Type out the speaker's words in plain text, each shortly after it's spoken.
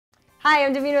Hi,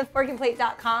 I'm Davina with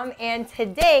PorkandPlate.com, and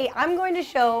today I'm going to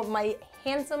show my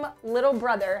handsome little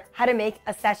brother how to make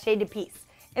a sachet de piece.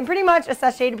 And pretty much a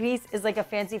sachet de piece is like a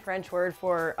fancy French word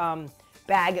for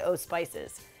bag of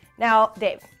spices. Now,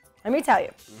 Dave, let me tell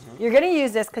you, you're going to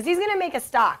use this because he's going to make a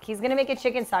stock. He's going to make a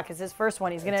chicken stock. It's his first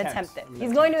one. He's going to attempt it.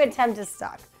 He's going to attempt his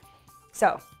stock.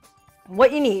 So,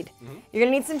 what you need, you're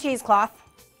going to need some cheesecloth,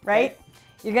 right? Okay.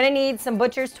 You're going to need some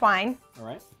butcher's twine. All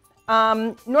right.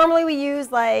 Normally we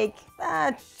use like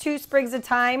 2 sprigs of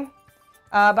thyme,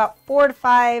 about 4 to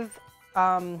 5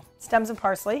 stems of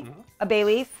parsley, a bay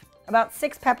leaf, about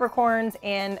 6 peppercorns,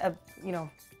 and and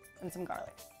some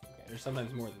garlic. Okay, there's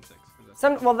sometimes more than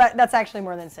 6. Well, that's actually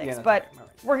more than 6, yeah, but okay.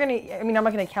 we're gonna. I mean, I'm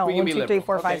not gonna count 1, 2, 3,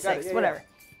 4, 5, 6, whatever.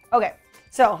 Yeah. Okay,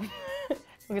 so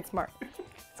we'll get smart.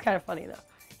 It's kind of funny though.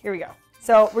 Here we go.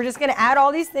 So we're just gonna add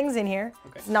all these things in here.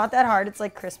 Okay. It's not that hard. It's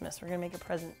like Christmas. We're gonna make a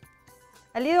present.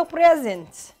 A little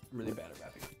present. I'm really bad at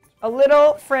wrapping. A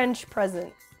little French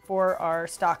present for our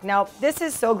stock. Now, this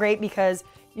is so great because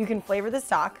you can flavor the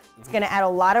stock. It's going to add a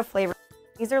lot of flavor.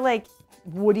 These are like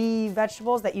woody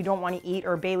vegetables that you don't want to eat,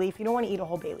 or bay leaf. You don't want to eat a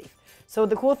whole bay leaf. So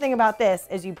the cool thing about this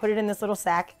is you put it in this little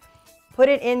sack, put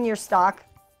it in your stock,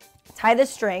 tie the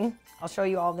string. I'll show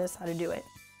you all this, how to do it.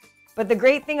 But the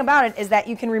great thing about it is that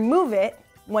you can remove it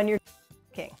when you're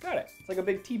cooking. Got it. It's like a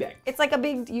big tea bag. It's like a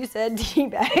big, you said tea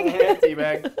bag. Yeah, tea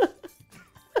bag.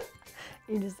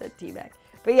 You just said tea bag.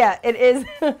 But yeah, it is.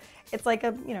 It's like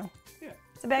a, yeah.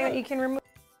 It's a bag that you can remove.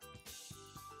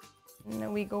 And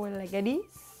then we go with like this.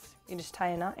 You just tie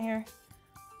a knot here.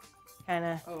 Kind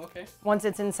of. Oh, okay. Once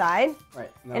it's inside. Right.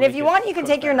 And if you want, you can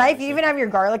take your knife. You even have your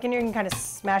garlic in here. You can kind of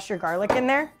smash your garlic in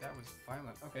there. That was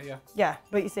violent. Okay, yeah. Yeah,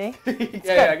 but you see?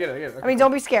 Yeah, I get it. Okay, I mean,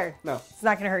 don't be scared. No. It's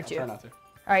not going to hurt you. Try not to.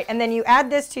 All right, and then you add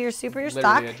this to your soup or your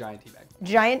stock. Literally a giant tea bag.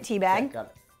 Giant tea bag. Okay, got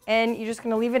it. And you're just going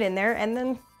to leave it in there, and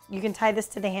then you can tie this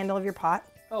to the handle of your pot.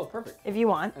 Oh, perfect. If you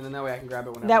want. And then that way I can grab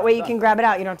it whenever That way you can grab it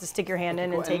out. You don't have to stick your hand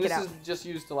in and take it out. And this is just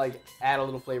used to like add a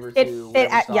little flavor to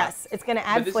yes, it's going to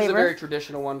add flavor. But this is a very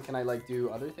traditional one. Can I like do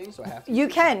other things? So I have to. You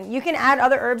can. You can add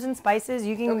other herbs and spices.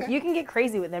 You can get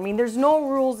crazy with it. I mean, there's no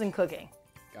rules in cooking.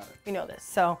 Got it. You know this.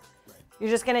 So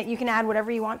you're just going to, you can add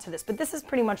whatever you want to this. But this is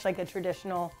pretty much like a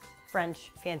traditional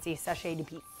French fancy sachet de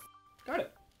piece. Got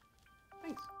it.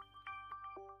 Thanks.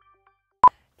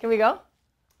 Can we go?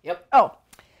 Yep. Oh,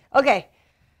 okay.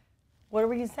 What are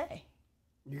we going to say?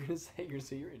 You're going to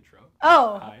say your intro.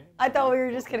 Oh, Hi. I thought we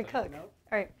were just going to cook. No. All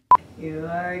right. You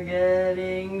are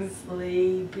getting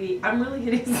sleepy. I'm really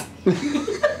getting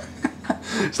sleepy.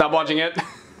 Stop watching it.